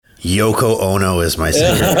Yoko Ono is my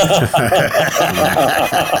singer.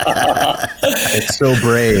 It's so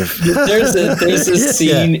brave. There's a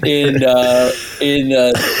scene in the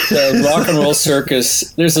Rock and Roll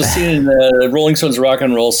Circus. There's a scene in the Rolling Stones Rock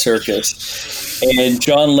and Roll Circus, and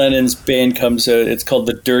John Lennon's band comes out. It's called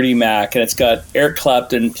the Dirty Mac, and it's got Eric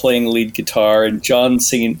Clapton playing lead guitar and John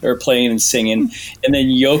playing and singing, and then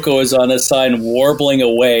Yoko is on the side warbling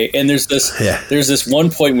away. And there's this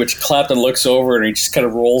one point in which Clapton looks over and he just kind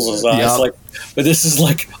of rolls his eyes like. But this is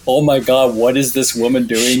like, oh my God, what is this woman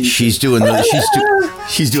doing? She's doing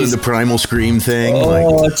the primal scream thing.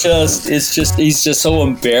 Oh, he's just so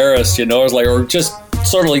embarrassed, It's like, or just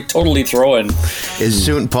sort of like totally throwing.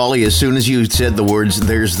 Paulie, as soon as you said the words,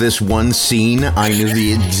 "There's this one scene," I knew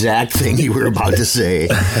the exact thing you were about to say.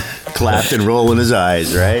 Clapton rolling his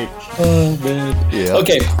eyes, right? Oh man. Yeah.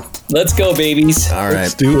 Okay, let's go, babies. All right,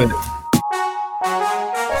 let's do it.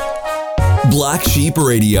 Black Sheep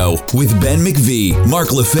Radio with Ben McVee,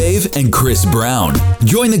 Mark Lefebvre, and Chris Brown.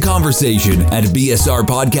 Join the conversation at BSR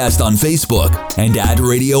Podcast on Facebook and at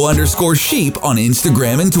radio_sheep on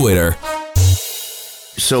Instagram and Twitter.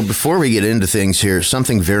 So before we get into things here,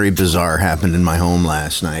 something very bizarre happened in my home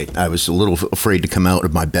last night. I was a little afraid to come out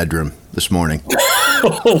of my bedroom this morning.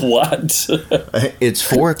 What? It's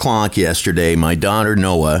 4:00 yesterday. My daughter,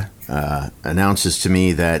 Noah, announces to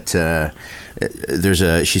me that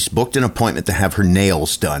she's booked an appointment to have her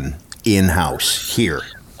nails done in-house here.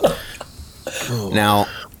 Now,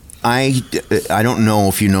 I don't know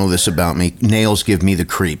if you know this about me. Nails give me the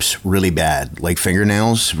creeps really bad. Like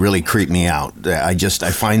fingernails really creep me out. I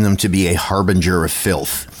find them to be a harbinger of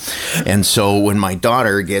filth. And so when my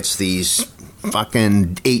daughter gets these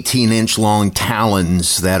fucking 18-inch long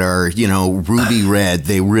talons that are, ruby red,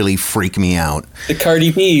 they really freak me out. The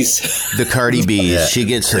Cardi B's. The Cardi B's. Yeah. She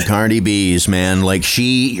gets the Cardi B's, man. Like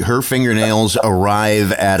her fingernails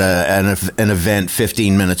arrive at an event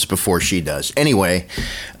 15 minutes before she does. Anyway,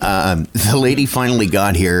 the lady finally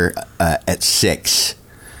got here at 6.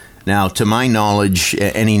 Now, to my knowledge,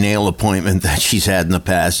 any nail appointment that she's had in the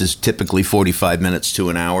past is typically 45 minutes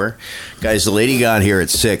to an hour. Guys, the lady got here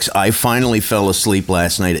at 6. I finally fell asleep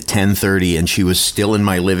last night at 10:30, and she was still in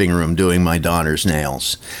my living room doing my daughter's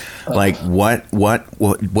nails. Like, what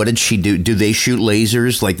did she do? Do they shoot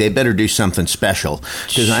lasers? Like, they better do something special.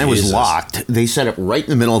 Because I was locked. They set it right in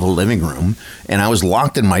the middle of the living room, and I was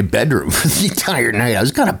locked in my bedroom for the entire night. I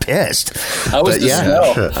was kind of pissed. How was the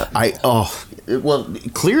smell? Well,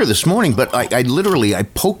 clear this morning, but I literally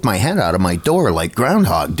poked my head out of my door like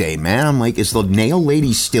Groundhog Day, man. I'm like, is the nail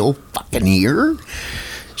lady still fucking here?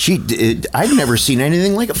 I've never seen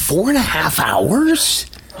anything like it. 4.5 hours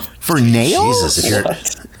for nails?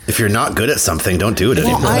 Jesus, if you're not good at something, don't do it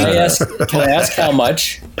anymore. Can I ask how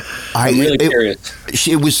much? I'm really curious.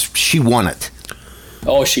 She won it.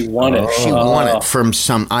 Oh, she won it. She won it from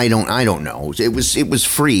some I don't know. It was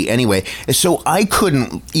free anyway. So I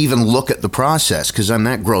couldn't even look at the process because I'm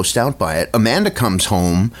that grossed out by it. Amanda comes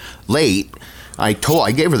home late. I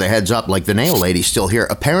gave her the heads up, like the nail lady's still here.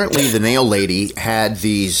 Apparently the nail lady had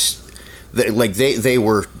these they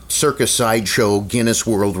were Circus Sideshow Guinness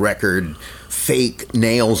World Record fake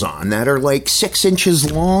nails on that are like 6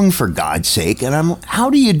 inches long, for God's sake. And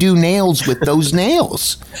how do you do nails with those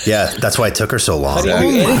nails? Yeah, that's why it took her so long. How do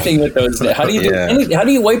you do anything with those? How do you do anything? How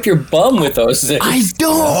do you wipe your bum with those things? I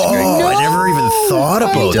don't know. I never even thought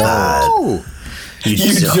about that. You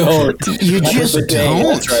don't. You just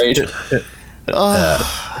don't. That's right.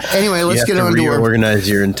 Anyway, let's get on to reorganize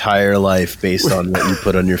your entire life based on what you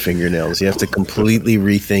put on your fingernails. You have to completely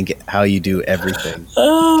rethink how you do everything.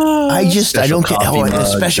 I don't get how,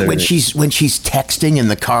 especially when she's texting in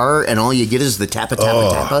the car and all you get is the tappa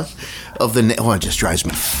of the nail. Oh, it just drives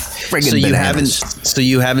me friggin' bananas. So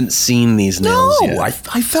you haven't seen these nails yet? No, I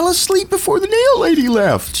fell asleep before the nail lady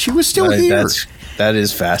left. She was still here. That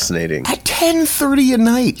is fascinating. At 10:30 at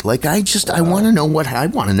night. Like, I want to know what I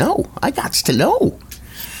want to know. I got to know.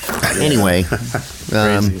 Anyway,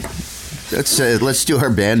 let's do our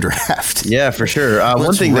band draft. Yeah, for sure.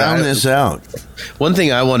 Let's round this out. One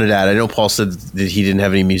thing I wanted to add, I know Paul said that he didn't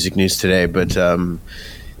have any music news today, but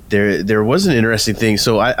there was an interesting thing.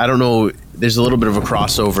 So I don't know, there's a little bit of a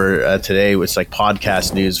crossover today. It's like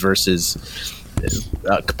podcast news versus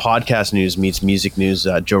podcast news meets music news.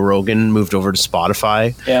 Joe Rogan moved over to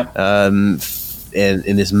Spotify. Yeah. And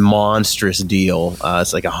in this monstrous deal,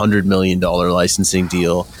 it's like $100 million licensing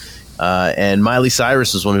deal. And Miley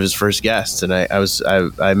Cyrus was one of his first guests, and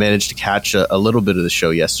I managed to catch a little bit of the show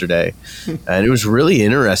yesterday, and it was really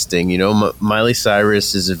interesting. Miley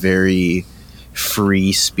Cyrus is a very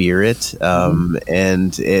free spirit,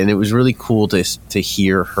 and it was really cool to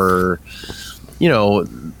hear her,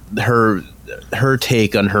 her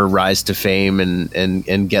take on her rise to fame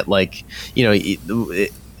and get like, you know,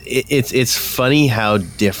 it's funny how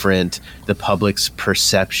different the public's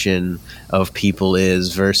perception of people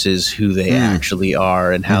is versus who they actually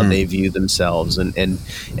are and how they view themselves, and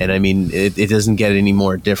I mean it doesn't get any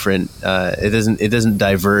more different. It doesn't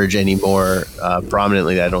diverge any more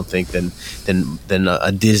prominently, I don't think, than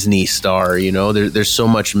a Disney star. You know, there's so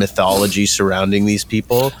much mythology surrounding these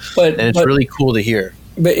people, and it's really cool to hear.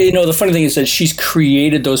 But, you know, the funny thing is that she's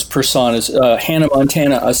created those personas, Hannah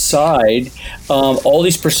Montana aside, all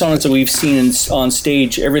these personas that we've seen on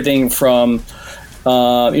stage, everything from,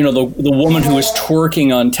 you know, the woman who is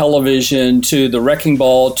twerking on television to the wrecking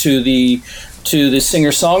ball to the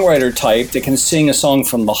singer-songwriter type that can sing a song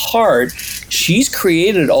from the heart. She's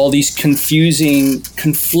created all these confusing,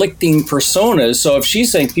 conflicting personas. So if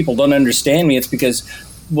she's saying people don't understand me, it's because,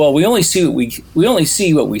 well, we only see what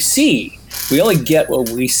we see. We only get what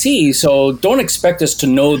we see, so don't expect us to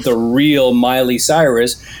know the real Miley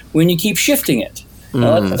Cyrus when you keep shifting it.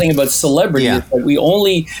 Now, that's the thing about celebrity. Yeah. Is that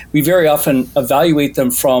we very often evaluate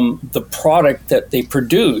them from the product that they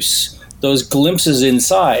produce, those glimpses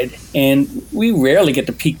inside, and we rarely get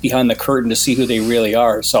to peek behind the curtain to see who they really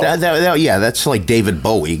are. So yeah, that's like David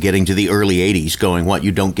Bowie getting to the early 80s going, what,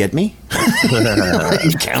 you don't get me?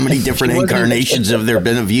 How many different incarnations have there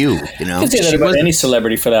been of you? You know, you can say that about any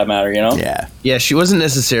celebrity for that matter, you know? Yeah, she wasn't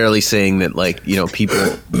necessarily saying that, like, you know,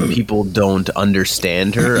 people don't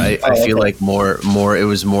understand her. I feel like more it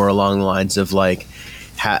was more along the lines of like,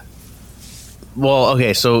 well,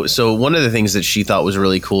 okay, so one of the things that she thought was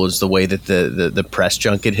really cool is the way that the press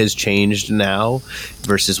junket has changed now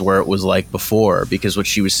versus where it was like before. Because what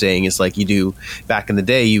she was saying is, like, you do back in the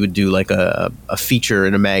day, you would do like a feature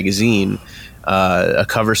in a magazine, a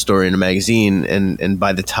cover story in a magazine, and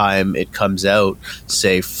by the time it comes out,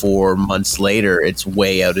 say 4 months later, it's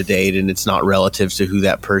way out of date and it's not relative to who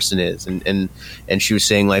that person is. And she was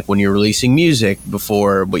saying, like, when you're releasing music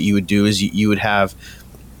before, what you would do is you would have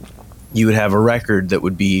a record that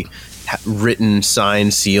would be written,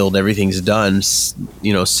 signed, sealed, everything's done,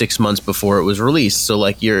 you know, 6 months before it was released. So,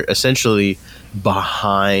 like, you're essentially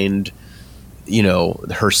behind, you know,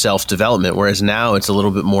 her self-development, whereas now it's a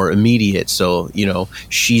little bit more immediate. So, you know,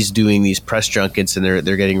 she's doing these press junkets and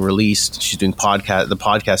they're getting released. She's doing the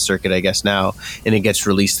podcast circuit, I guess, now, and it gets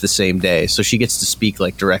released the same day. So she gets to speak,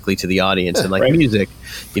 like, directly to the audience. And like right. Music,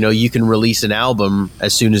 you know, you can release an album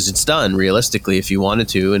as soon as it's done, realistically, if you wanted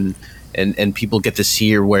to, and people get to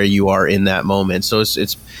see where you are in that moment. So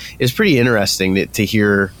it's pretty interesting to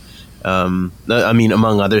hear. I mean,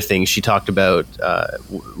 among other things, she talked about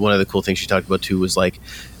one of the cool things she talked about too was like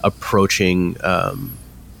approaching.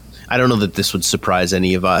 I don't know that this would surprise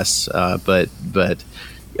any of us, but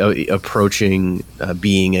approaching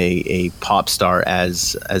being a pop star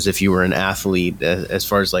as if you were an athlete, as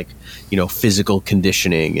far as, like, you know, physical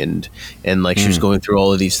conditioning and like she was going through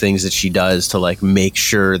all of these things that she does to, like, make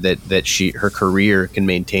sure that her career can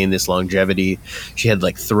maintain this longevity. She had,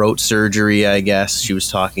 like, throat surgery, I guess. She was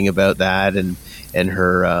talking about that, and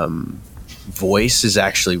her voice is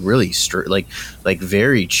actually really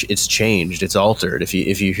very it's changed, it's altered. If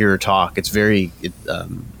you hear her talk, it's very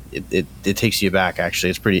it takes you back. Actually,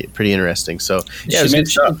 it's pretty interesting. So yeah,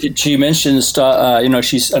 did she mention you know, I know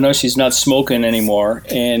she's not smoking anymore,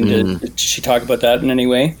 and did she talk about that in any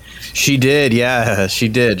way? She did, yeah, she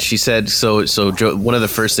did. She said so. Joe, one of the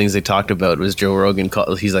first things they talked about was Joe Rogan.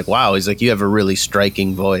 He's like, wow, he's like, you have a really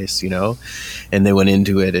striking voice, you know. And they went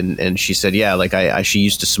into it, and she said, yeah, like she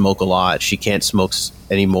used to smoke a lot. She can't smoke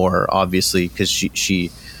anymore, obviously, because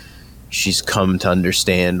she's come to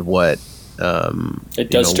understand what. It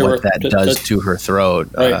does to her, what that does to her throat,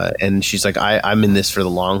 right. And she's like, I'm in this for the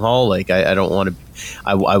long haul. Like, I don't want to.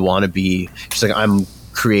 I want to be. She's like, I'm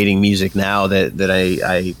creating music now that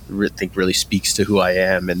I think really speaks to who I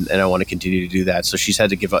am, and I want to continue to do that. So she's had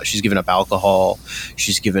to give up. She's given up alcohol.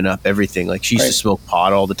 She's given up everything. Like, she used to smoke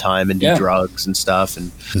pot all the time and do drugs and stuff,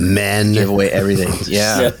 and give away everything.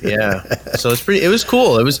 Yeah. So it was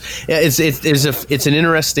cool. It was. Yeah. It's an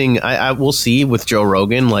interesting. I will see with Joe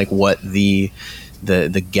Rogan, like, what the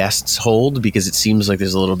guests hold, because it seems like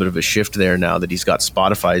there's a little bit of a shift there now that he's got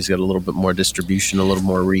Spotify. He's got a little bit more distribution, a little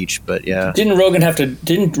more reach. But yeah, didn't Rogan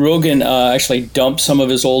actually dump some of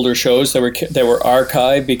his older shows that were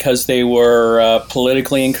archived because they were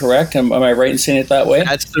politically incorrect? Am I right in saying it that way?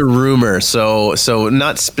 That's the rumor. So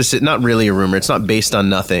not really a rumor. It's not based on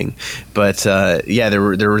nothing. But yeah,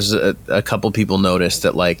 there was a couple people noticed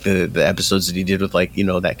that, like, the episodes that he did with, like, you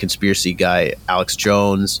know, that conspiracy guy Alex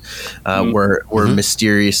Jones were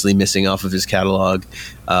mysteriously missing off of his catalog.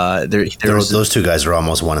 Those two guys are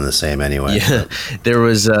almost one and the same anyway. Yeah, there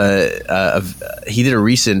was he did a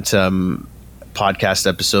recent podcast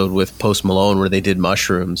episode with Post Malone where they did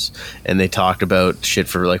mushrooms, and they talked about shit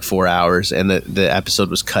for like 4 hours, and the episode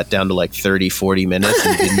was cut down to like 30-40 minutes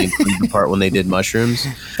and didn't include the part when they did mushrooms.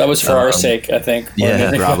 That was for our sake, I think.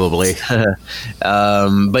 Yeah, Probably.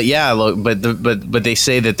 But yeah, but they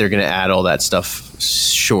say that they're going to add all that stuff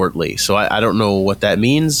shortly, so I don't know what that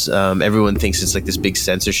means. Everyone thinks it's like this big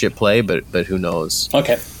censorship play, but who knows?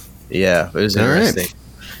 Okay. Yeah, it was All right. interesting.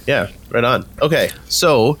 Yeah, right on. Okay,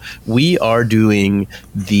 so we are doing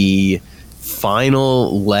the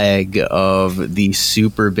final leg of the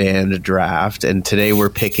super band draft, and today we're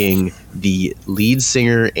picking the lead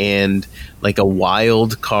singer and like a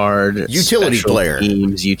wild card Utility special player.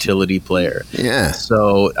 teams utility player. Yeah.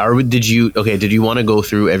 So did you want to go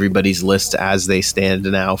through everybody's list as they stand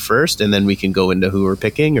now first, and then we can go into who we're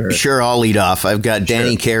picking? Or Sure, I'll lead off. I've got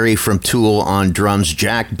Danny Carey from Tool on drums.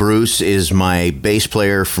 Jack Bruce is my bass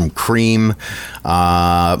player from Cream.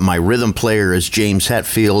 My rhythm player is James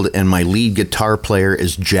Hetfield, and my lead guitar player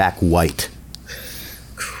is Jack White.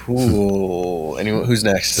 cool. Anyone? Who's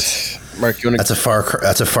next? Mark, you want to?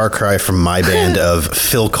 That's a far cry from my band of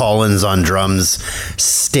Phil Collins on drums,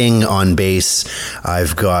 Sting on bass.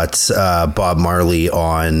 I've got Bob Marley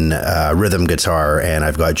on rhythm guitar, and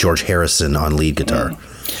I've got George Harrison on lead guitar.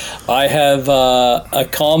 I have a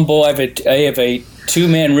combo. I have a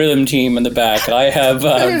two-man rhythm team in the back. I have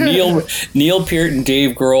Neil Peart and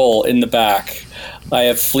Dave Grohl in the back. I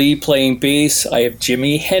have Flea playing bass. I have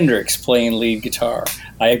Jimi Hendrix playing lead guitar.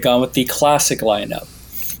 I have gone with the classic lineup.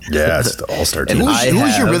 Yeah, it's the all-star team. And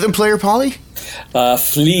Who's your rhythm player, Polly?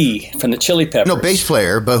 Flea from the Chili Peppers. No, bass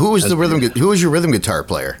player. But who was Who was your rhythm guitar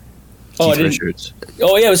player? Oh, Keith Richards.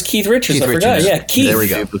 Oh, yeah, it was Keith Richards. Keith I forgot. Richards. Yeah, Keith. There we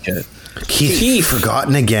go. Duplicate. Keith,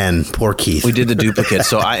 forgotten again. Poor Keith. We did the duplicate.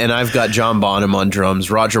 So I've got John Bonham on drums,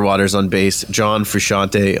 Roger Waters on bass, John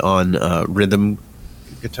Frusciante on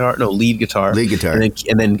lead guitar,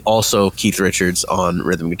 and then also Keith Richards on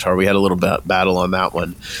rhythm guitar. We had a little battle on that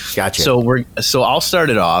one. Gotcha. So I'll start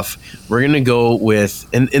it off. We're gonna go with,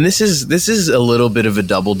 and this is a little bit of a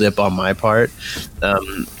double dip on my part,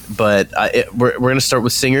 but we're gonna start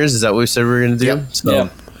with singers. Is that what we said we were gonna do?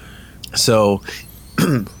 Yep. So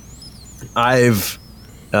I've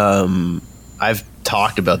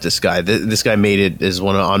talked about this guy. This guy made it as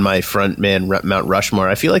one on my front man Mount Rushmore.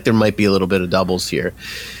 I feel like there might be a little bit of doubles here,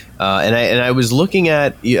 and I was looking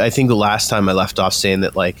at. I think the last time I left off saying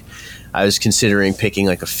that like I was considering picking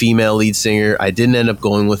like a female lead singer. I didn't end up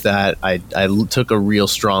going with that. I took a real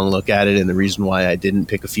strong look at it, and the reason why I didn't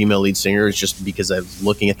pick a female lead singer is just because I was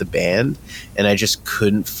looking at the band and I just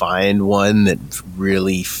couldn't find one that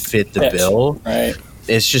really fit the bill. Right.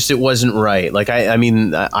 It's just, it wasn't right. Like, I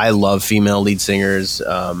mean, I love female lead singers.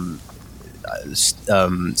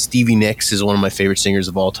 Stevie Nicks is one of my favorite singers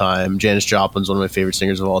of all time. Janis Joplin's one of my favorite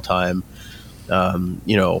singers of all time.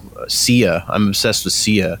 Sia, I'm obsessed with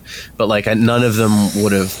Sia, but like none of them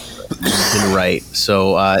would have been right.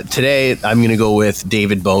 So today I'm going to go with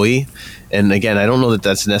David Bowie. And again, I don't know that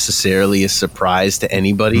that's necessarily a surprise to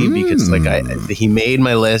anybody because like he made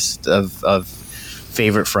my list of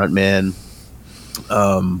favorite frontman.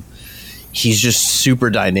 He's just super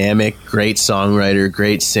dynamic, great songwriter,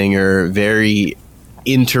 great singer, very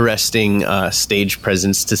interesting stage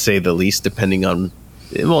presence to say the least, depending on,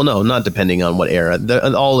 well, no, not depending on what era.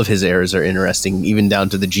 All of his eras are interesting, even down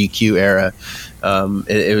to the GQ era.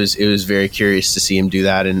 It was very curious to see him do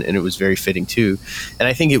that, and it was very fitting too. And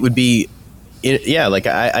I think it would be,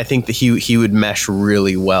 I think that he would mesh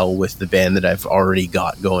really well with the band that I've already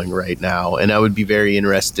got going right now, and I would be very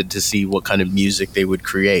interested to see what kind of music they would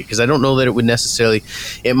create, because I don't know that it would necessarily.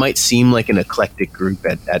 It might seem like an eclectic group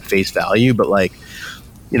at face value, but like,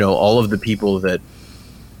 you know, all of the people that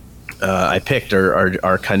I picked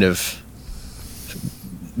are kind of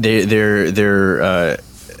they're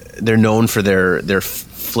known for their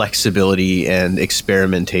flexibility and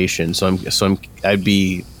experimentation.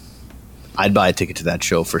 I'd buy a ticket to that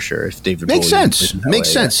show for sure if David Makes Bowie sense.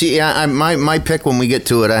 Sense. Yeah, my pick when we get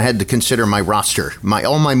to it, I had to consider my roster.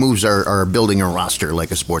 All my moves are building a roster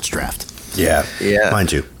like a sports draft. Yeah, mine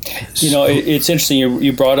too. You know, it's interesting.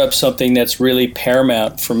 You brought up something that's really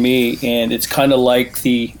paramount for me, and it's kind of like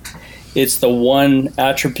it's the one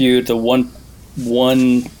attribute, the one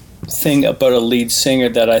thing about a lead singer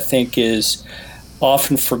that I think is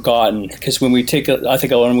often forgotten. Because when we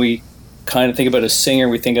when we kind of think about a singer,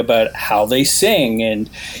 we think about how they sing and,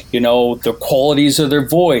 you know, the qualities of their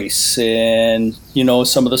voice and, you know,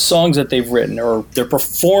 some of the songs that they've written or their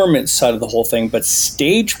performance side of the whole thing. But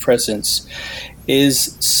stage presence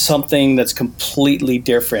is something that's completely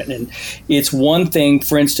different. And it's one thing,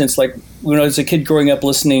 for instance, like when I was a kid growing up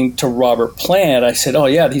listening to Robert Plant, I said, oh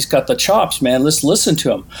yeah, he's got the chops, man, let's listen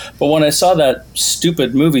to him. But when I saw that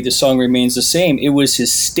stupid movie, The Song Remains the Same, it was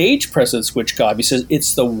his stage presence which got me. He says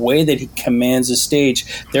it's the way that he commands the stage.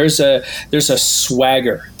 There's a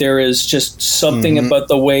swagger. There is just something about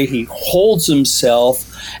the way he holds himself.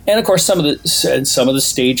 And of course some of the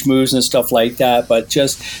stage moves and stuff like that, but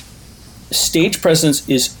just stage presence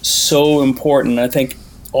is so important. I think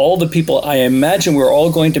all the people I imagine we're all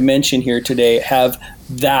going to mention here today have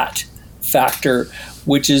that factor,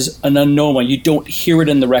 which is an unknown one. You don't hear it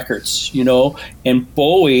in the records, you know. And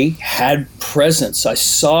Bowie had presence. I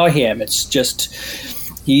saw him. It's just,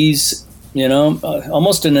 he's, you know,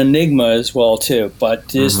 almost an enigma as well too. But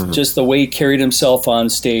just the way he carried himself on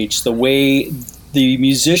stage, the way the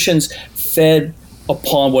musicians fed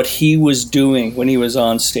upon what he was doing when he was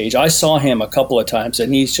on stage. I saw him a couple of times,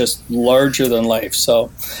 and he's just larger than life.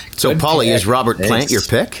 So Paulie, is Robert Plant your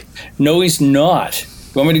pick? No, he's not.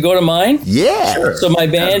 You want me to go to mine? Yeah. Sure. So my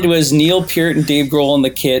band was Neil Peart and Dave Grohl on the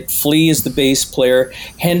kit, Flea is the bass player,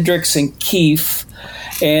 Hendrix and Keith.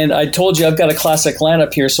 And I told you I've got a classic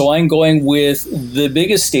lineup here, so I'm going with the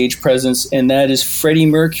biggest stage presence, and that is Freddie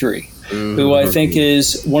Mercury, who I think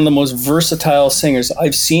is one of the most versatile singers.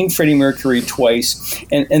 I've seen Freddie Mercury twice,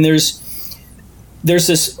 and there's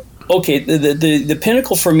this. Okay, the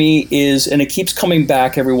pinnacle for me is, and it keeps coming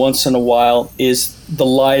back every once in a while, is the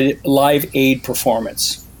Live Aid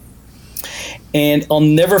performance. And I'll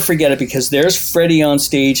never forget it, because there's Freddie on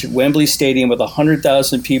stage at Wembley Stadium with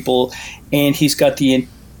 100,000 people, and he's got the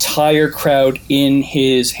entire crowd in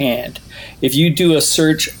his hand. If you do a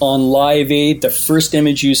search on Live Aid, the first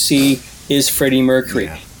image you see is Freddie Mercury.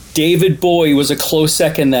 Yeah. David Bowie was a close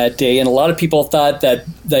second that day, and a lot of people thought that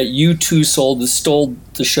U2 stole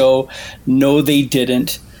the show. No, they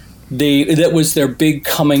didn't. That was their big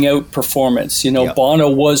coming out performance. You know, yep. Bono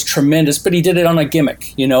was tremendous, but he did it on a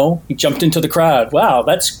gimmick. You know, he jumped into the crowd. Wow,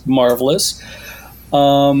 that's marvelous.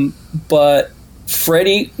 But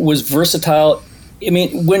Freddie was versatile. I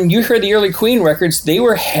mean, when you heard the early Queen records, they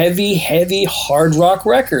were heavy, heavy hard rock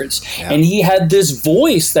records. Yeah. And he had this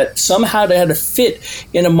voice that somehow had to fit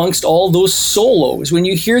in amongst all those solos. When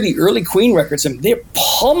you hear the early Queen records, I mean, they're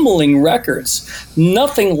pummeling records.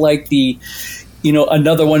 Nothing like the, you know,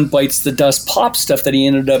 Another One Bites the Dust pop stuff that he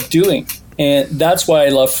ended up doing. And that's why I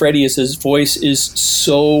love Freddie, is his voice is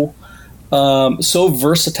so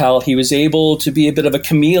versatile. He was able to be a bit of a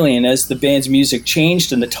chameleon as the band's music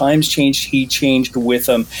changed and the times changed. He changed with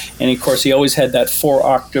them, and of course, he always had that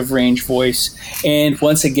 4-octave range voice. And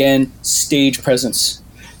once again, stage presence.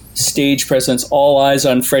 All eyes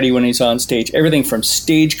on Freddie when he's on stage. Everything from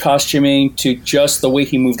stage costuming to just the way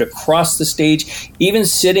he moved across the stage, even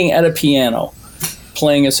sitting at a piano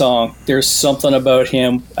playing a song. There's something about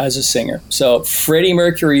him as a singer. So Freddie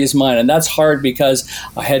Mercury is mine, and that's hard because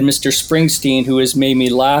I had Mr. Springsteen, who has made me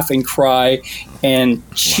laugh and cry and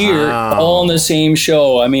cheer all in the same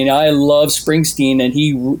show. I mean, I love Springsteen, and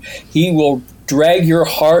he will drag your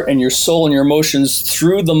heart and your soul and your emotions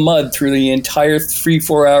through the mud through the entire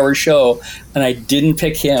 3-4 hour show, and I didn't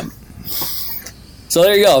pick him. So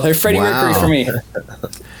there you go. There's Freddie Mercury for me.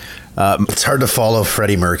 It's hard to follow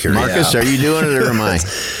Freddie Mercury. Marcus, are you doing it or am I?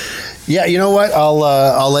 Yeah, you know what?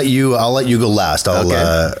 I'll let you go last.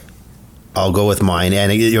 I'll go with mine.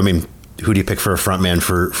 And I mean, who do you pick for a frontman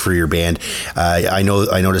for your band? I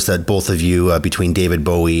noticed that both of you, between David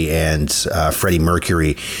Bowie and Freddie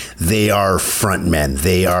Mercury, they are frontmen.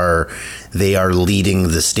 They are leading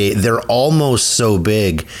the stage. They're almost so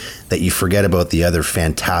big that you forget about the other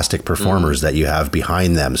fantastic performers that you have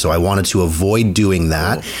behind them. So I wanted to avoid doing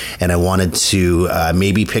that, and I wanted to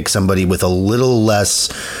maybe pick somebody with a little less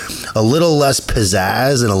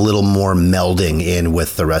pizzazz and a little more melding in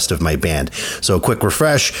with the rest of my band. So a quick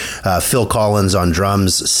refresh: Phil Collins on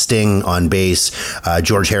drums, Sting on bass,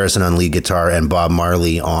 George Harrison on lead guitar, and Bob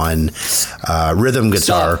Marley on rhythm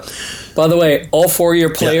guitar. By the way, all 4 of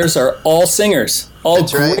your players are all singers. All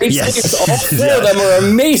That's great right. Singers. All 4 of them are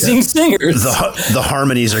amazing singers. The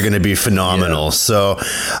harmonies are going to be phenomenal. Yeah. So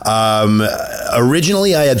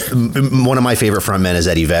originally I had one of my favorite frontmen is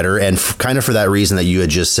Eddie Vedder, and kind of for that reason that you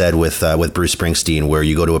had just said with Bruce Springsteen, where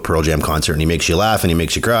you go to a Pearl Jam concert and he makes you laugh and he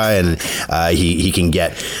makes you cry, and he can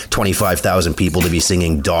get 25,000 people to be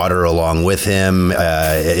singing Daughter along with him.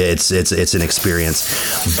 It's an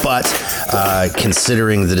experience. But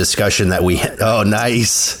considering the discussion that we had, oh,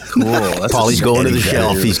 nice. Cool. Paulie's going to the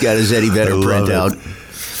shelf. He's got his Eddie Vedder printout.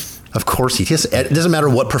 Of course he does. It doesn't matter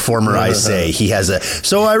what performer I say. He has a.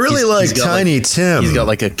 So I really like Tiny Tim. He's got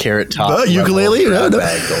like a Carrot Top ukulele.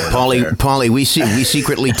 Paulie, we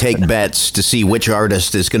secretly take bets to see which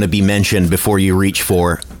artist is going to be mentioned before you reach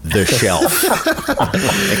for the shelf.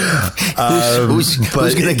 who's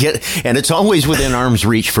going to get? And it's always within arm's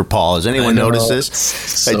reach for Paul. Has anyone noticed this?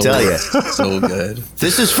 So I tell you, so good.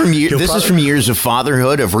 This is from years of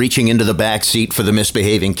fatherhood, of reaching into the back seat for the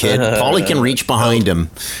misbehaving kid. Paulie can reach behind him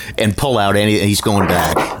and pull out anything. He's going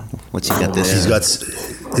back. What's he got this? He's got.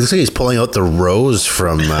 It looks like he's pulling out the rose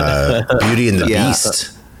from Beauty and the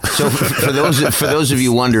Beast. So for those of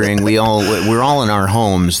you wondering, we're all in our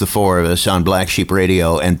homes, the four of us on Black Sheep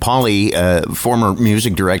Radio, and Paulie, former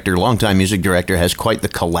music director, longtime music director, has quite the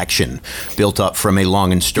collection built up from a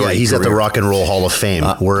long and storied he's career. at the Rock and Roll Hall of Fame.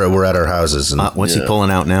 We're at our houses. And, what's he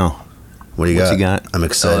pulling out now? What's he got? I'm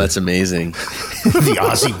excited. Oh, that's amazing. The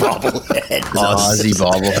Aussie bobblehead. Aussie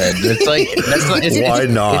bobblehead. It's like why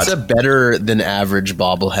not? It's a better than average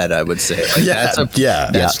bobblehead, I would say.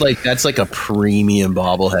 Like, that's like a premium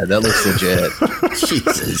bobblehead. That looks legit.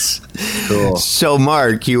 Jesus. Cool. So,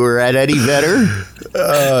 Mark, you were at Eddie Vedder?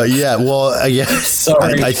 Yeah. Well, yeah.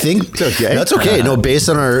 Sorry. I think it's okay. That's okay. No, based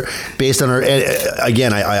on our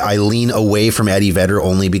again, I lean away from Eddie Vedder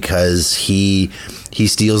only because he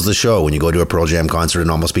steals the show. When you go to a Pearl Jam concert, it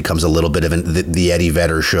almost becomes a little bit of the Eddie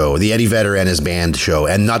Vedder show, the Eddie Vedder and his band show.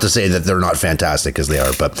 And not to say that they're not fantastic, because they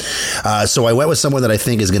are, but so I went with someone that I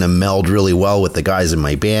think is going to meld really well with the guys in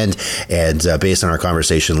my band. And based on our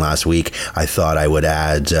conversation last week, I thought I would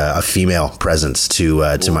add a female presence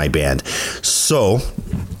to my band. So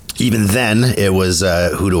even then, it was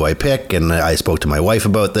who do I pick? And I spoke to my wife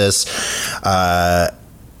about this.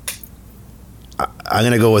 I'm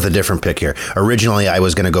going to go with a different pick here. Originally, I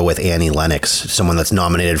was going to go with Annie Lennox, someone that's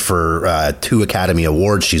nominated for 2 Academy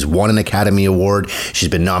Awards. She's won an Academy Award. She's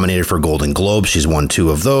been nominated for Golden Globes. She's won 2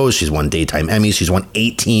 of those. She's won Daytime Emmys. She's won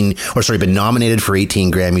been nominated for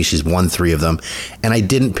 18 Grammys. She's won 3 of them. And I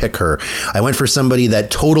didn't pick her. I went for somebody that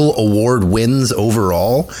total award wins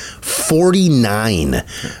overall, 49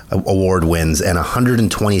 award wins and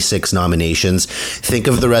 126 nominations. Think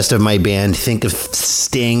of the rest of my band. Think of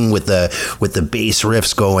Sting with the bass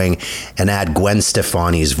riffs going, and add Gwen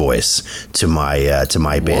Stefani's voice to my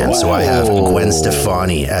band. Whoa. So I have Gwen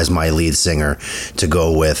Stefani as my lead singer to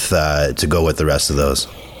go with the rest of those.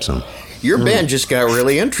 So your band just got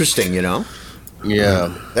really interesting, you know.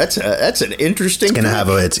 Yeah, that's an interesting.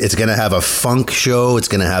 It's gonna have a funk show. It's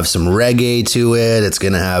gonna have some reggae to it. It's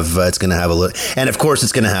gonna have a little, and of course,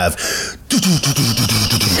 it's gonna have.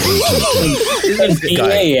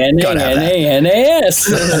 EANANANAS.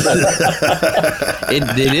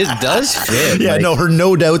 It does fit. Yeah, no, her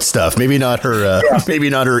No Doubt stuff. Maybe not her. Maybe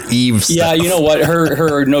not her Eve stuff. Yeah, you know what?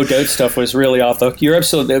 Her No Doubt stuff was really off the. You're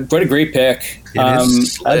absolutely. What a great pick.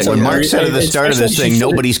 When Mark said at the start of this thing,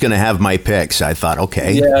 nobody's going to have my picks, I thought,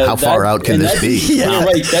 okay, how far out can this be? Yeah. You're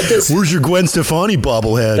right. Where's your Gwen Stefani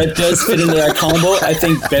bobblehead? That does fit into that combo, I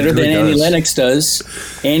think, better than Annie Lennox does.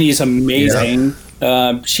 Annie's amazing.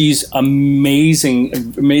 Yeah. She's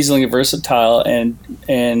amazingly versatile,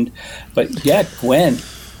 but yeah, Gwen.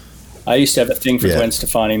 I used to have a thing for Gwen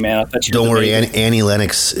Stefani, man. I thought Don't worry, Annie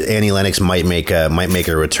Lennox might make a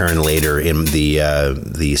return later in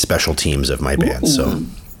the special teams of my band. So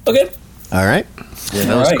okay, all right,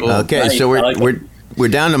 Cool. Okay, so we're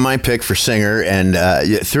down to my pick for singer, and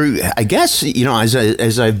through, I guess, you know,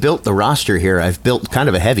 as I've built the roster here, I've built kind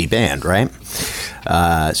of a heavy band, right?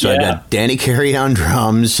 So I've got Danny Carey on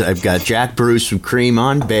drums. I've got Jack Bruce from Cream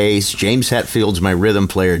on bass. James Hetfield's my rhythm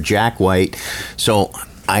player. Jack White. So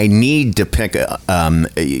I need to pick for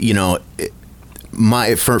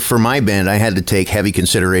my band, I had to take heavy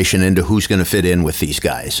consideration into who's going to fit in with these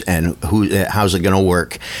guys and how's it going to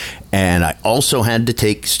work. And I also had to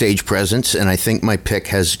take stage presence, and I think my pick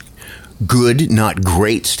has good, not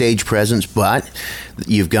great stage presence, but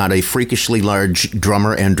you've got a freakishly large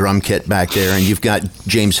drummer and drum kit back there, and you've got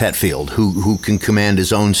James Hetfield, who can command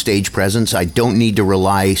his own stage presence. I don't need to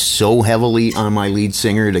rely so heavily on my lead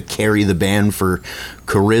singer to carry the band for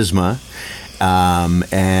charisma.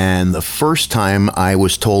 And the first time I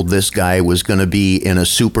was told this guy was going to be in a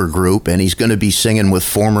super group and he's going to be singing with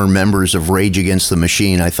former members of Rage Against the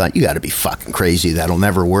Machine, I thought, you got to be fucking crazy. That'll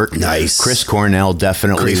never work. Nice. Chris Cornell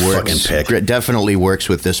definitely works. Definitely works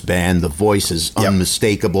with this band. The voice is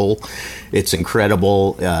unmistakable. It's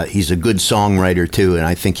incredible. He's a good songwriter too, and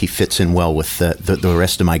I think he fits in well with the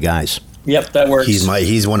rest of my guys. Yep, that works.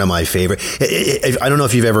 He's one of my favorite. I don't know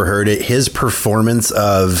if you've ever heard it. His performance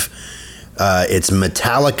of It's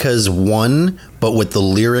Metallica's One, but with the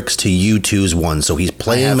lyrics to U2's One. So he's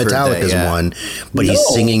playing Metallica's One, but he's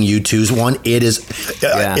singing U2's One. It is,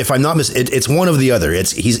 if I'm not it's one of the other.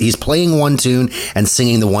 He's playing one tune and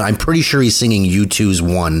singing the one. I'm pretty sure he's singing U2's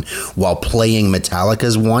One while playing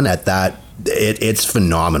Metallica's One at that. It's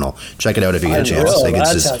phenomenal. Check it out if you get a chance.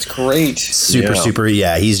 That sounds great. Super.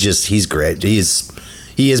 Yeah, he's great.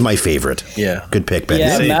 He is my favorite. Yeah. Good pick, Ben.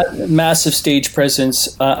 Yeah, massive stage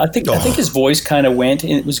presence. I think his voice kind of went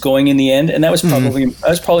and it was going in the end, and that was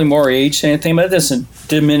probably more age than anything, but it doesn't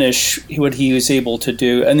diminish what he was able to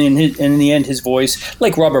do. And then in the end, his voice,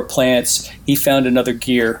 like Robert Plant's, he found another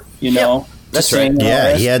gear, you know. That's right.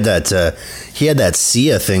 Yeah, he had that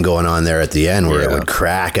Sia thing going on there at the end where it would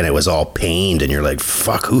crack and it was all pained, and you're like,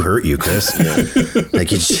 "Fuck, who hurt you, Chris?"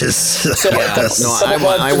 Like you just.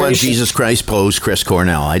 I want Jesus Christ pose Chris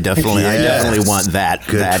Cornell. I definitely want that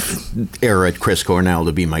era Chris Cornell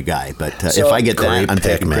to be my guy. But if I get that, I'm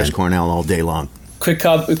taking Chris Cornell all day long. Quick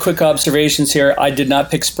observations here. I did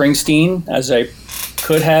not pick Springsteen as I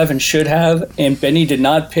could have and should have, and Benny did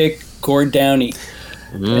not pick Gord Downie.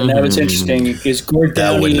 And that was interesting because Gord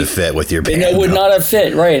Downie, that wouldn't have fit with your band. That would not have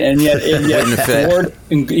fit, right? And yet Gord,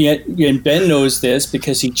 and Ben knows this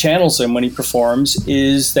because he channels him when he performs.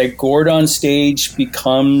 Is that Gord on stage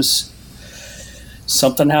becomes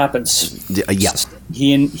something happens? Yeah,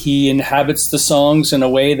 he inhabits the songs in a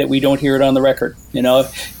way that we don't hear it on the record. You know,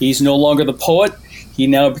 he's no longer the poet; he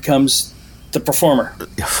now becomes the performer.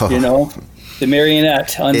 You know. The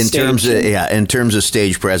marionette on stage. In terms of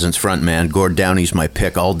stage presence, frontman, Gord Downie's my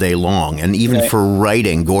pick all day long. And even for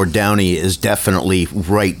writing, Gord Downie is definitely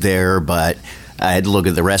right there, but I had to look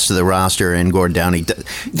at the rest of the roster, and Gord Downie.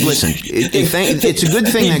 Listen, it's a good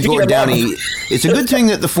thing that Gord Downie. It's a good thing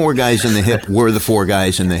that the four guys in the hip were the four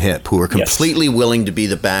guys in the hip who were completely willing to be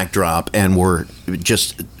the backdrop and were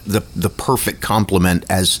just the perfect complement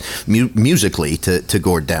as musically to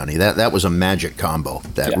Gord Downie. That was a magic combo.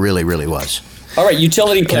 That really, really was. All right,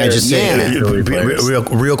 utility players. Can I just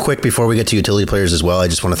say, real quick before we get to utility players as well, I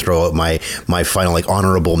just want to throw out my final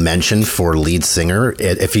honorable mention for lead singer.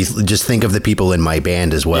 If you just think of the people in my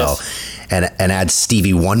band as well, and add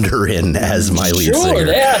Stevie Wonder in as my lead singer.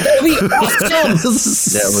 Yeah, that'd be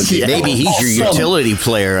awesome. Maybe he's your utility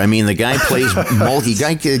player. I mean, the guy plays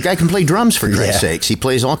the guy can play drums for Christ's sakes. He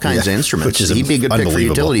plays all kinds of instruments. He'd be a good pick for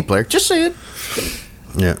utility player. Just say it.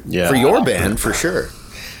 Yeah. For your band, for sure.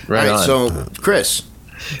 Right on. So, Chris.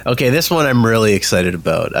 Okay, this one I'm really excited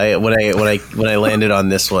about. When I landed on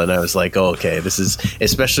this one, I was like, "Oh, okay, this is,"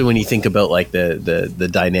 especially when you think about like the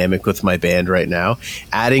dynamic with my band right now,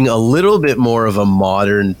 adding a little bit more of a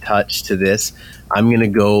modern touch to this. I'm going to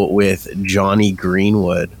go with Johnny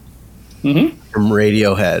Greenwood from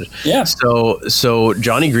Radiohead. Yeah. So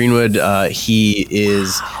Johnny Greenwood, he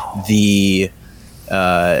is the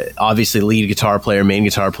obviously lead guitar player, main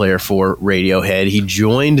guitar player for Radiohead. He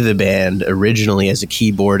joined the band originally as a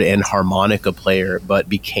keyboard and harmonica player, but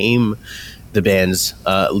became the band's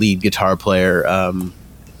lead guitar player,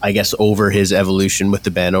 I guess, over his evolution with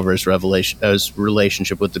the band, over his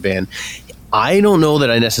relationship with the band. I don't know that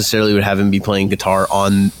I necessarily would have him be playing guitar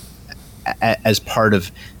as part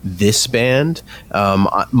of this band.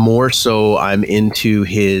 More so, I'm into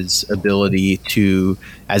his ability to,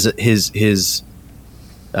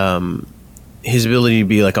 his ability to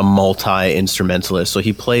be like a multi-instrumentalist. So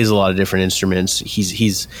he plays a lot of different instruments.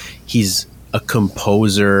 He's a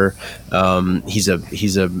composer. He's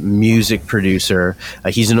a music producer.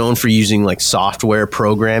 He's known for using like software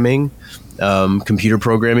programming, computer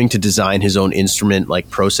programming to design his own instrument like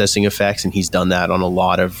processing effects, and he's done that on a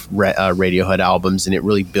lot of Radiohead albums, and it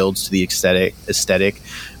really builds to the aesthetic.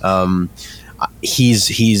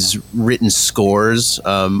 He's written scores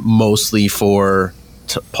mostly for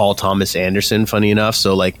Paul Thomas Anderson, funny enough.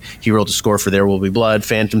 So like he wrote the score for There Will Be Blood,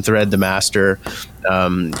 Phantom Thread, The Master.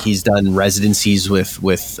 He's done residencies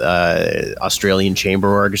with Australian Chamber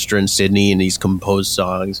Orchestra in Sydney, and he's composed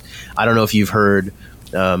songs. I don't know if you've heard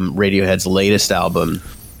Radiohead's latest album,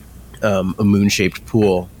 A Moon-Shaped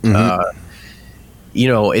Pool.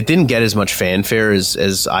 It didn't get as much fanfare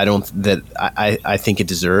as I think it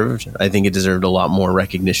deserved. I think it deserved a lot more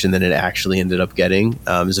recognition than it actually ended up getting.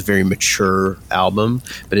 It's a very mature album,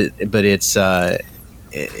 but it's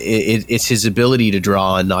his ability to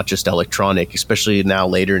draw on not just electronic, especially now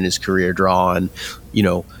later in his career, draw on,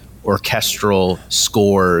 orchestral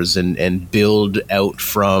scores and build out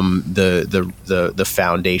from the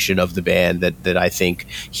foundation of the band that I think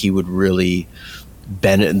he would really.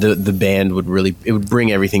 The band would really, it would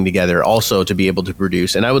bring everything together also to be able to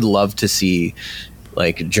produce. And I would love to see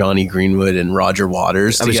like Johnny Greenwood and Roger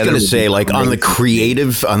Waters. I was going to say, like on the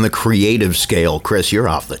creative scale, Chris, you're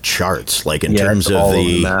off the charts. Like in terms of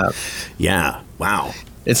the yeah, wow.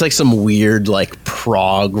 It's like some weird like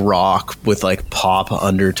prog rock with like pop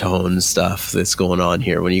undertone stuff that's going on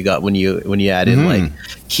here. When you add in like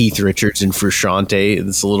Keith Richards and Frusciante,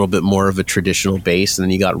 it's a little bit more of a traditional bass, and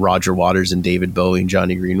then you got Roger Waters and David Bowie and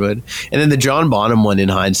Johnny Greenwood. And then the John Bonham one, in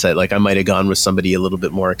hindsight, like I might have gone with somebody a little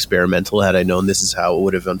bit more experimental had I known this is how it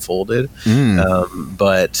would have unfolded.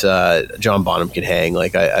 But John Bonham can hang.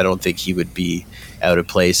 Like I don't think he would be out of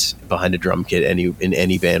place behind a drum kit in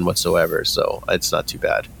any band whatsoever, so it's not too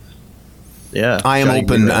bad. Yeah, I am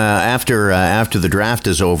open after the draft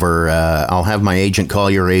is over. I'll have my agent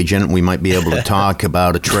call your agent. We might be able to talk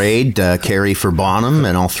about a trade, Carey for Bonham,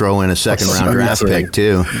 and I'll throw in a second round draft pick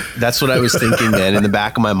too. That's what I was thinking, man. In the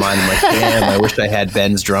back of my mind, I'm like, damn, I wish I had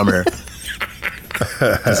Ben's drummer,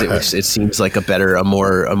 because it seems like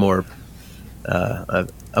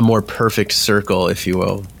a more perfect circle, if you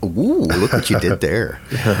will. Ooh, look what you did there.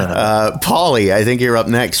 Paulie, I think you're up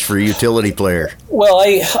next for utility player. Well,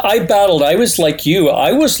 I battled. I was like you.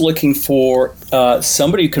 I was looking for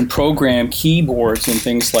somebody who can program keyboards and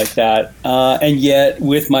things like that. And yet,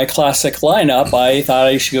 with my classic lineup, I thought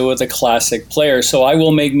I should go with a classic player. So I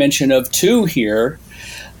will make mention of two here.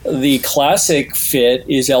 The classic fit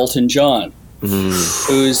is Elton John.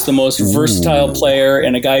 Who's the most versatile player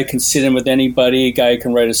and a guy who can sit in with anybody, a guy who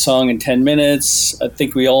can write a song in 10 minutes. I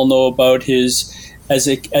think we all know about his as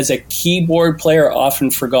a keyboard player,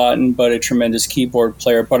 often forgotten, but a tremendous keyboard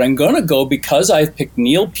player. But I'm going to go, because I've picked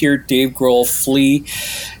Neil Peart, Dave Grohl, Flea,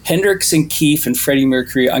 Hendrix and Keith, and Freddie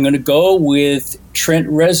Mercury. I'm going to go with Trent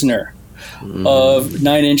Reznor of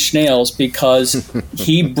Nine Inch Nails, because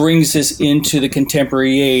he brings us into the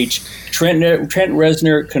contemporary age. Trent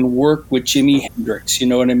Reznor can work with Jimi Hendrix, you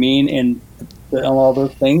know what I mean, and all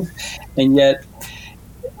those things. And yet,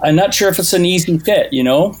 I'm not sure if it's an easy fit,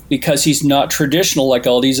 because he's not traditional like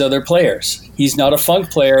all these other players. He's not a funk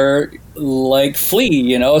player like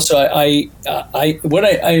Flea, So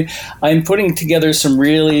I'm putting together some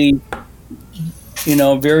really,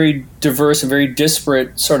 very diverse and very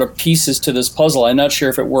disparate sort of pieces to this puzzle. I'm not sure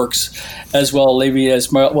if it works as well, maybe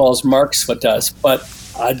as Mark's what does. But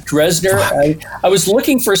Reznor, I was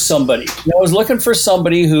looking for somebody. I was looking for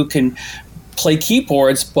somebody who can play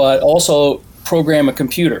keyboards, but also program a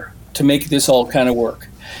computer to make this all kind of work.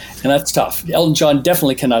 And that's tough. Elton John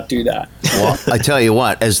definitely cannot do that. Well, I tell you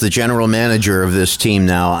what, as the general manager of this team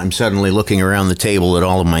now, I'm suddenly looking around the table at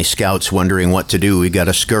all of my scouts wondering what to do. We got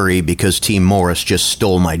to scurry because Team Morris just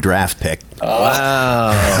stole my draft pick.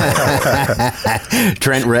 Wow.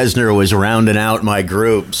 Trent Reznor was rounding out my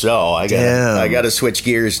group, so I got to switch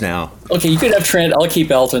gears now. Okay, you could have Trent. I'll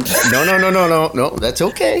keep Elton. No, that's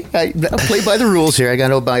okay. I'll play by the rules here. I got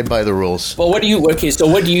to abide by the rules. Well, what do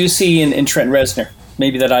you see in Trent Reznor?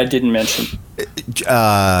 Maybe that I didn't mention.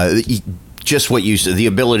 Just what you said, the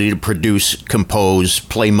ability to produce, compose,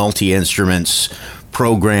 play multi-instruments,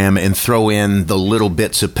 program, and throw in the little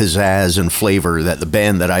bits of pizzazz and flavor that the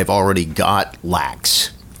band that I've already got lacks.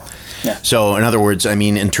 Yeah. So, in other words, I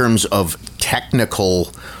mean, in terms of technical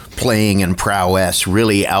playing and prowess,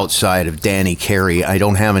 really outside of Danny Carey, I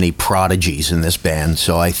don't have any prodigies in this band,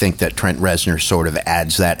 so I think that Trent Reznor sort of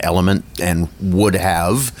adds that element and would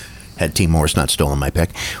have, had Team Morris not stolen my pick,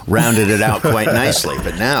 rounded it out quite nicely.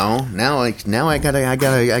 But now I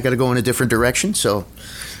gotta go in a different direction. So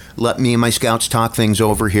let me and my scouts talk things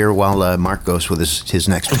over here while Mark goes with his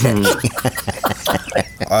next pick.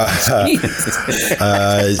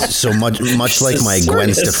 So much like my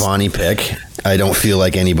Gwen Stefani pick, I don't feel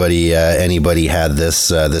like anybody had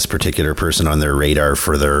this particular person on their radar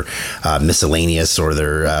for their miscellaneous or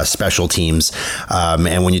their special teams.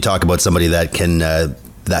 And when you talk about somebody that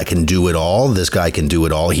can do it all, this guy can do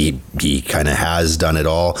it all. He kind of has done it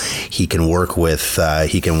all. He can work with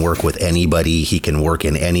anybody. He can work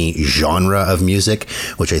in any genre of music,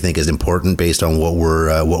 which I think is important based on what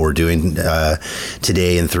we're doing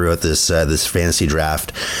today and throughout this fantasy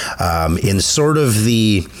draft. In sort of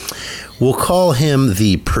we'll call him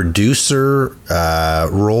the producer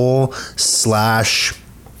role /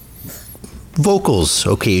 vocals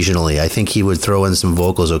occasionally. I think he would throw in some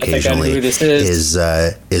vocals occasionally. I know who this is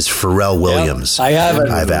Pharrell Williams. Yep,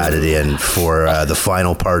 I've added in for the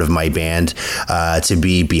final part of my band to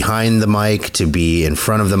be behind the mic, to be in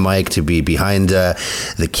front of the mic, to be behind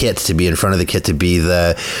the kit, to be in front of the kit, to be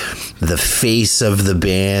the face of the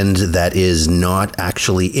band that is not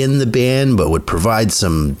actually in the band but would provide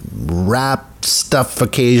some rap stuff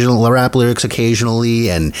occasionally, rap lyrics occasionally,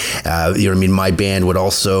 and my band would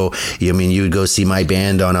also, you would go see my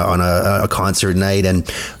band on a concert night,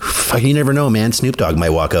 and you never know, man, Snoop Dogg might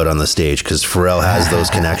walk out on the stage because Pharrell has those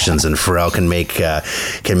connections, and Pharrell can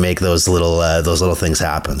make those little things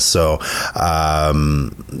happen. So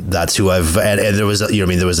that's who I've, and there was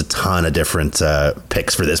there was a ton of different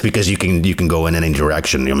picks for this, because you can go in any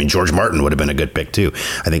direction. George Martin would have been a good pick too.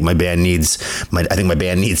 I think my band needs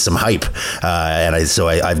some hype.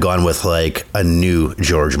 I've gone with like a new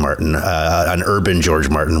George Martin, an urban George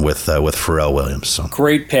Martin with Pharrell Williams. So.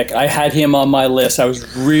 Great pick. I had him on my list. I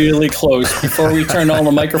was really close. Before we turned all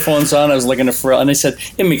the microphones on, I was looking at Pharrell, and I said,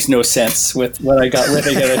 it makes no sense with what I got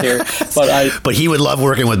together here. But he would love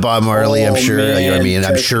working with Bob Marley, I'm sure. Man.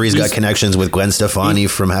 I'm sure he's got connections with Gwen Stefani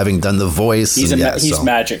from having done The Voice. He's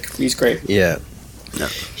magic. He's great. Yeah. No.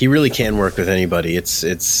 He really can work with anybody.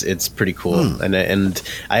 It's pretty cool. And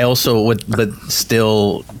I also would, but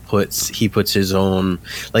still puts his own,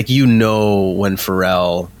 like, when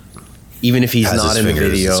Pharrell, even if he's not in the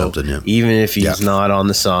video, even if he's not on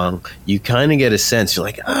the song, you kind of get a sense. You're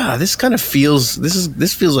like, this kind of feels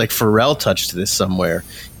like Pharrell touched this somewhere,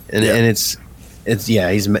 and it's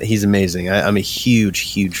he's amazing. I'm a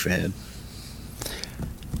huge fan.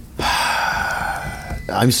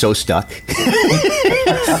 I'm so stuck.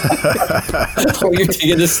 You're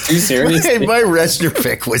taking this too seriously. My Reznor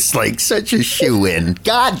pick was like such a shoe-in.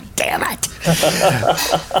 God damn it!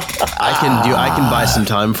 I can buy some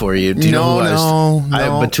time for you. Do you know who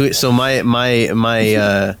no. So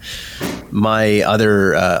my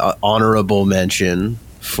other honorable mention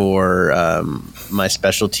for my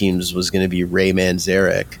special teams was going to be Ray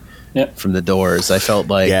Manzarek from The Doors. I felt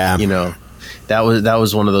like that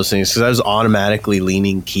was one of those things, because I was automatically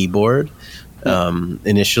leaning keyboard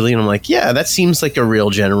initially, and I'm like, that seems like a real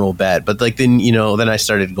general bet. But like then I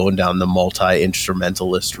started going down the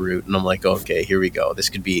multi-instrumentalist route, and I'm like, okay, here we go. This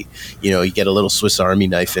could be, you get a little Swiss Army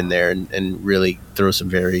knife in there and really throw some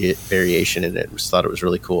variation in it. I just thought it was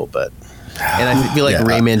really cool, but. And I feel like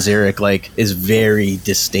Ray Manzarek is very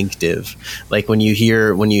distinctive. Like when you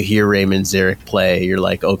hear Ray Manzarek play, you're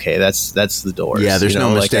like, okay, that's The Doors. Yeah, there's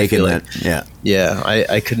no mistake in that.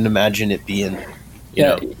 I couldn't imagine it being.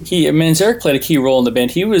 Manzarek played a key role in the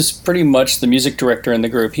band. He was pretty much the music director in the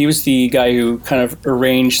group. He was the guy who kind of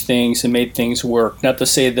arranged things and made things work. Not to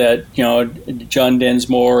say that John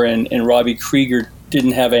Densmore and Robbie Krieger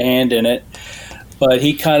didn't have a hand in it, but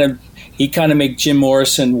he kind of made Jim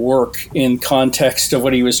Morrison work in context of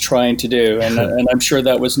what he was trying to do, and I'm sure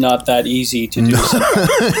that was not that easy to do.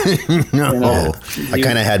 No. I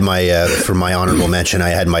kind of had my for my honorable mention, I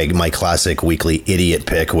had my classic weekly idiot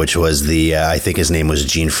pick, which was the I think his name was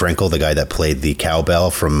Gene Frankel, the guy that played the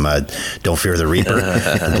cowbell from Don't Fear the Reaper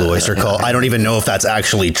and Blue Oyster Cult. I don't even know if that's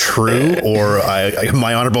actually true, or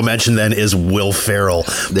my honorable mention then is Will Ferrell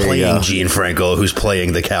playing Gene Frankel, who's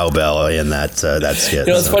playing the cowbell in that skit.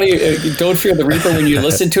 It's funny. Don't Fear the Reaper, when you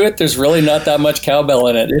listen to it, there's really not that much cowbell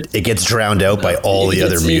in it. It gets drowned out by all the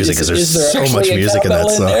other music, because there's so much music in that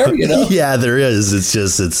song. There, Yeah, there is. It's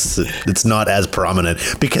just it's not as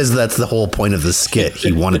prominent, because that's the whole point of the skit.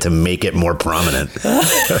 He wanted to make it more prominent.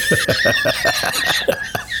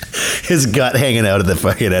 His gut hanging out at the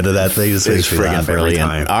fucking end of that thing is friggin'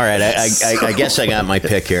 brilliant. All right, I guess I got my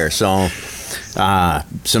pick here. So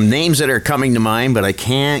some names that are coming to mind, but I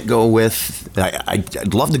can't go with.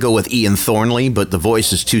 I'd love to go with Ian Thornley, but the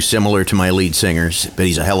voice is too similar to my lead singers. But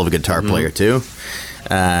he's a hell of a guitar player too.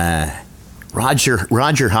 Roger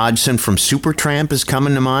Hodgson from Supertramp is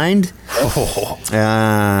coming to mind.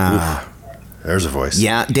 There's a voice.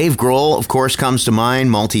 Yeah, Dave Grohl, of course, comes to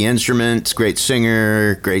mind. Multi-instruments, great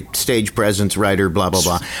singer, great stage presence, writer, blah, blah,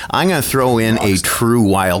 blah. I'm going to throw in a true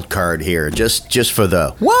wild card here, just for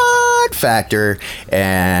the what factor,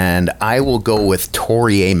 and I will go with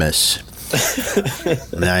Tori Amos.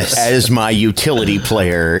 Nice. As my utility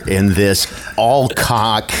player in this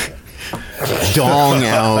all-cock,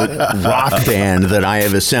 dong-out rock band that I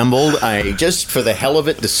have assembled. Just for the hell of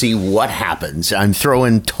it, to see what happens, I'm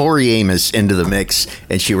throwing Tori Amos into the mix,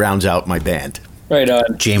 and she rounds out my band. Right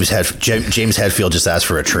on. James Hetfield just asked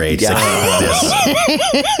for a trade. Yeah.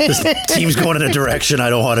 This team's going in a direction I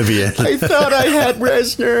don't want to be in. I thought I had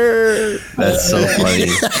Reznor. That's so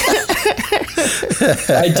funny.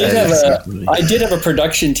 I did have a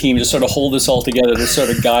production team to sort of hold this all together, to sort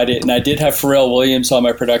of guide it, and I did have Pharrell Williams on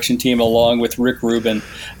my production team along with Rick Rubin.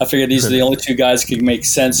 I figured these are the only two guys who could make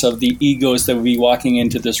sense of the egos that would be walking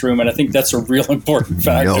into this room, and I think that's a real important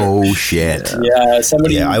factor. No shit. Yeah,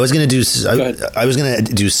 somebody. Yeah, I was gonna do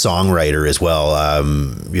songwriter as well.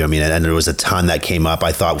 And there was a ton that came up.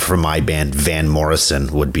 I thought for my band, Van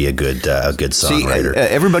Morrison would be a good songwriter. See,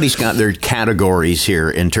 everybody's got their categories here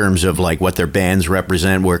in terms of like what their bands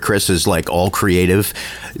represent. Where Chris is like all creative.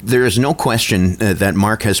 There is no question that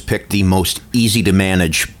Mark has picked the most easy to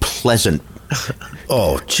manage, pleasant.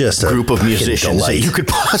 Just a group of musicians that you could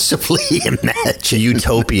possibly imagine.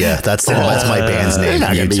 Utopia. That's my band's name.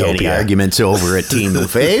 Not going to be any arguments over at Team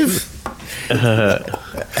Fave.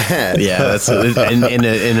 That's in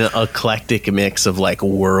an eclectic mix of like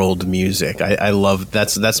world music. I love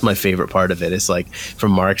that's my favorite part of it. It's like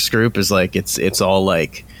from Mark's group is like it's all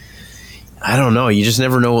like, I don't know. You just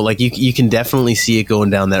never know. Like you can definitely see it going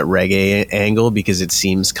down that reggae angle because it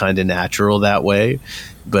seems kind of natural that way.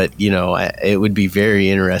 But it would be very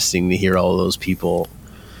interesting to hear all of those people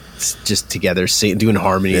just together doing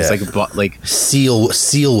harmony. Yeah. It's like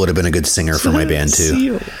Seal would have been a good singer for my band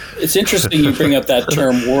too. It's interesting you bring up that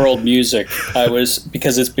term world music.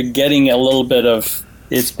 Because it's been getting a little bit of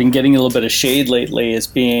shade lately as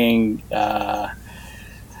being I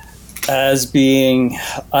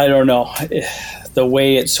don't know, the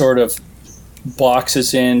way it sort of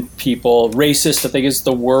boxes in people. Racist, I think, is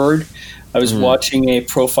the word. I was watching a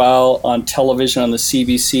profile on television on the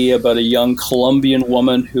CBC about a young Colombian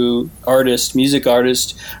woman music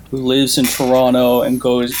artist who lives in Toronto and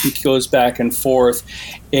goes back and forth.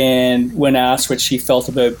 And when asked what she felt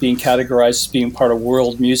about being categorized as being part of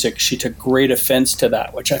world music, she took great offense to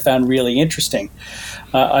that, which I found really interesting.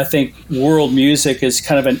 I think world music is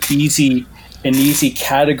kind of an easy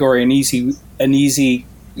category, an easy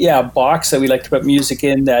box that we like to put music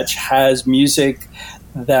in, that has music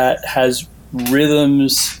that has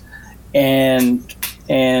rhythms and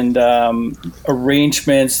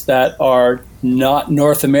arrangements that are not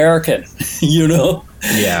North American, Yeah.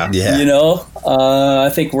 I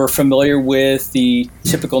think we're familiar with the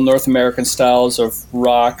typical North American styles of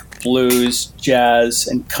rock, blues, jazz,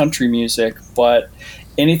 and country music, but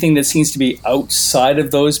anything that seems to be outside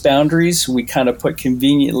of those boundaries, we kind of put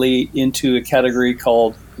conveniently into a category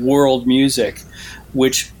called world music,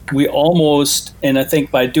 which we almost, and I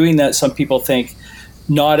think by doing that, some people think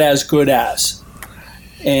not as good as,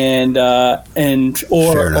 or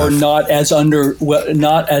not as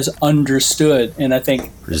understood. And I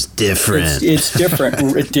think it's different. It's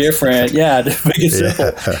different. Yeah, to make it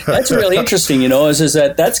simple. That's really interesting. Is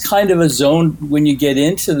that that's kind of a zone when you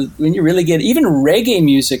really get even reggae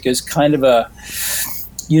music is kind of a,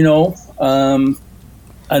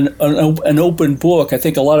 an open book. I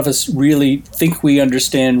think a lot of us really think we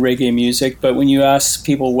understand reggae music, but when you ask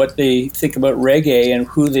people what they think about reggae and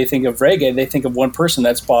who they think of reggae, they think of one person,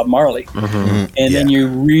 that's Bob Marley. Mm-hmm. And then you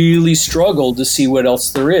really struggle to see what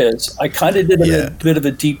else there is. I kind of did a bit of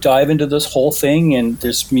a deep dive into this whole thing, and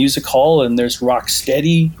there's music hall and there's rock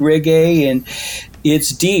steady reggae, and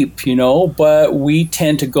it's deep, but we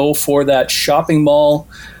tend to go for that shopping mall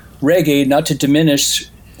reggae, not to diminish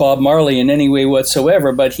Bob Marley in any way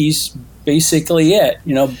whatsoever, but he's basically it.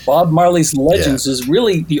 Bob Marley's Legends is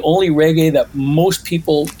really the only reggae that most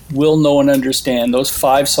people will know and understand. Those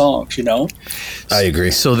 5 songs, I agree.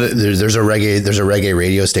 So there's a reggae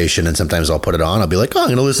radio station, and sometimes I'll put it on. I'll be like, I'm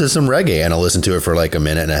going to listen to some reggae, and I'll listen to it for like a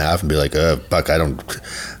minute and a half, and be like, fuck, I don't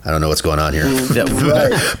know what's going on here.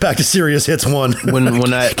 Back to Serious Hits 1.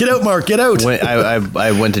 When I get out, Mark, get out. When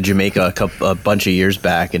I went to Jamaica a bunch of years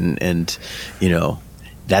back, and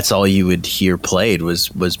that's all you would hear played was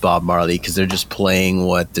Bob Marley, because they're just playing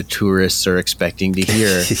what the tourists are expecting to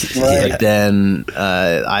hear. But then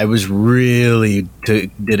I was really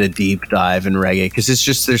did a deep dive in reggae, because it's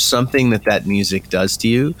just, there's something that music does to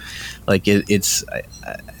you. Like it's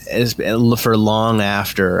for long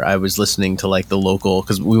after I was listening to like the local,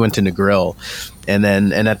 because we went to Negril, and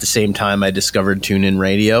at the same time I discovered TuneIn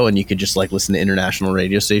Radio, and you could just like listen to international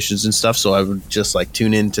radio stations and stuff. So I would just like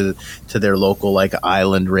tune into their local like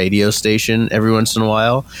island radio station every once in a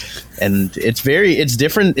while, and it's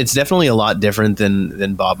different. It's definitely a lot different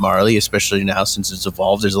than Bob Marley, especially now since it's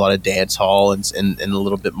evolved. There's a lot of dance hall and a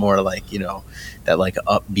little bit more like that like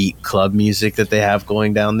upbeat club music that they have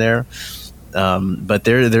going down there. But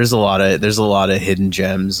there's a lot of hidden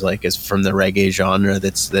gems, like as from the reggae genre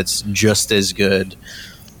that's just as good,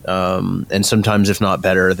 and sometimes if not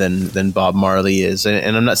better than Bob Marley is.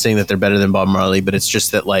 And I'm not saying that they're better than Bob Marley, but it's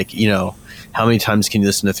just that, like, how many times can you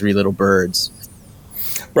listen to Three Little Birds?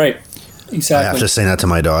 Right. Exactly. I have to sing that to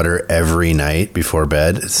my daughter every night before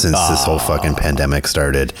bed since this whole fucking pandemic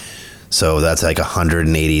started. So that's like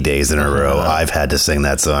 180 days in a row I've had to sing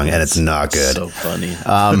that song, and it's not good. So funny.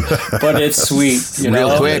 But it's sweet. You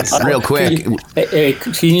know? Real quick. Hey,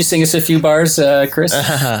 can you sing us a few bars, Chris? Do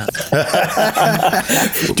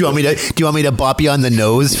you want me to bop you on the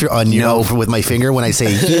nose with my finger when I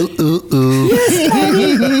say ooh ooh ooh? Bop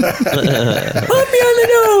me on the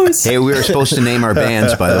nose. Hey, we were supposed to name our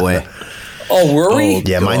bands, by the way. Oh, were we?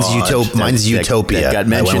 Yeah, mine's Utopia. That got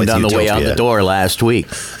mentioned on the way out the door last week.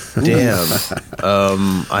 Damn.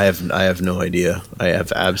 I have no idea. I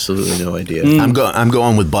have absolutely no idea. I'm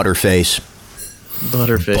going with Butterface.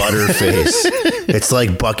 Butterface. It's like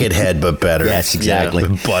Buckethead, but better. Yes, exactly. Yeah.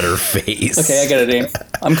 Butterface. Okay, I got a name.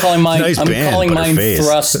 I'm calling mine. Nice band, calling mine Butterface.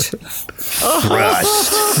 Thrust.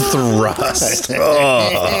 Thrust.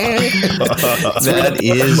 Oh. That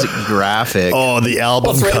is graphic. Oh, the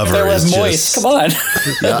album Well, cover there was is moist. just... Come on.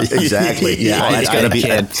 Yeah, exactly. Yeah, I it's got to be.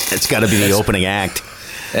 can't. It's got to be the opening act.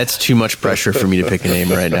 That's too much pressure for me to pick a name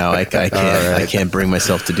right now. I can't. I can't bring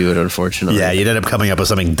myself to do it, unfortunately. Yeah, you'd end up coming up with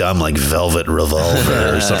something dumb like Velvet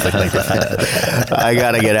Revolver or something like that. I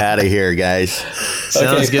got to get out of here, guys.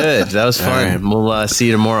 Sounds good. That was fun. All We'll see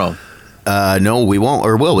you tomorrow. No, we won't.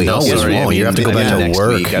 Or will we? No, Yes, sorry. we won't. You have to go back to next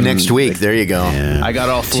work. week. Next week. There you go. Yeah. I got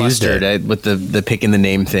all flustered with the picking the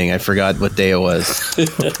name thing. I forgot what day it was.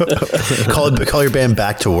 Call your band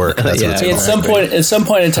Back to Work. That's what it's Hey, called. at some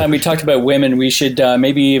point in time, we talked about women. We should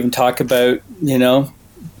maybe even talk about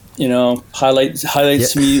highlight some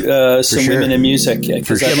sure. women in music. Yeah,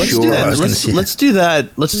 For that- sure. Let's do that. I was gonna Let's, see- let's do that.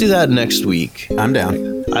 Let's do that next week. I'm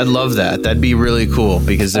down. I'd love that. That'd be really cool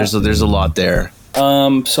because there's a lot there.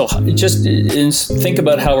 So just think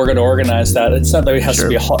about how we're going to organize that. It's not that it has to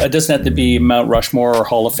be. It doesn't have to be Mount Rushmore or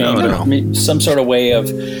Hall of Fame. No. Some sort of way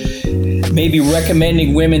of maybe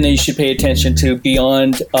recommending women that you should pay attention to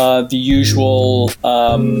beyond the usual,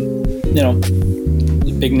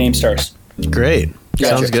 big name stars. Great.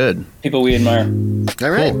 Gotcha. Sounds good. People we admire. All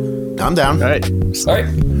right. I'm down. All right. All right.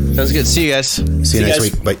 Sounds good. See you guys. See you next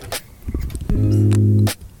guys. week. Bye.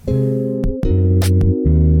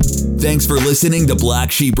 Thanks for listening to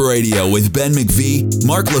Black Sheep Radio with Ben McVie,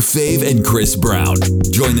 Mark Lefebvre, and Chris Brown.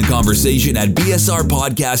 Join the conversation at BSR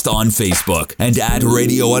Podcast on Facebook and at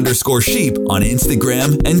radio_sheep on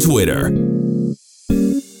Instagram and Twitter.